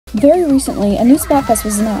Very recently, a new Splatfest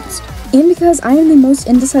was announced. And because I am the most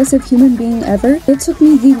indecisive human being ever, it took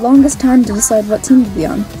me the longest time to decide what team to be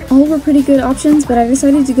on. All were pretty good options, but I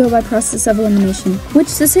decided to go by process of elimination.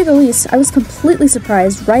 Which, to say the least, I was completely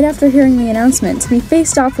surprised right after hearing the announcement to be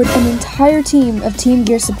faced off with an entire team of Team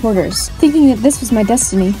Gear supporters. Thinking that this was my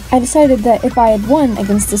destiny, I decided that if I had won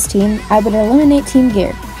against this team, I would eliminate Team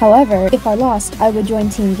Gear. However, if I lost, I would join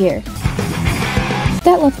Team Gear.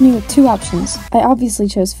 That left me with two options. I obviously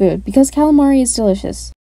chose food, because calamari is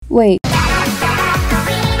delicious. Wait.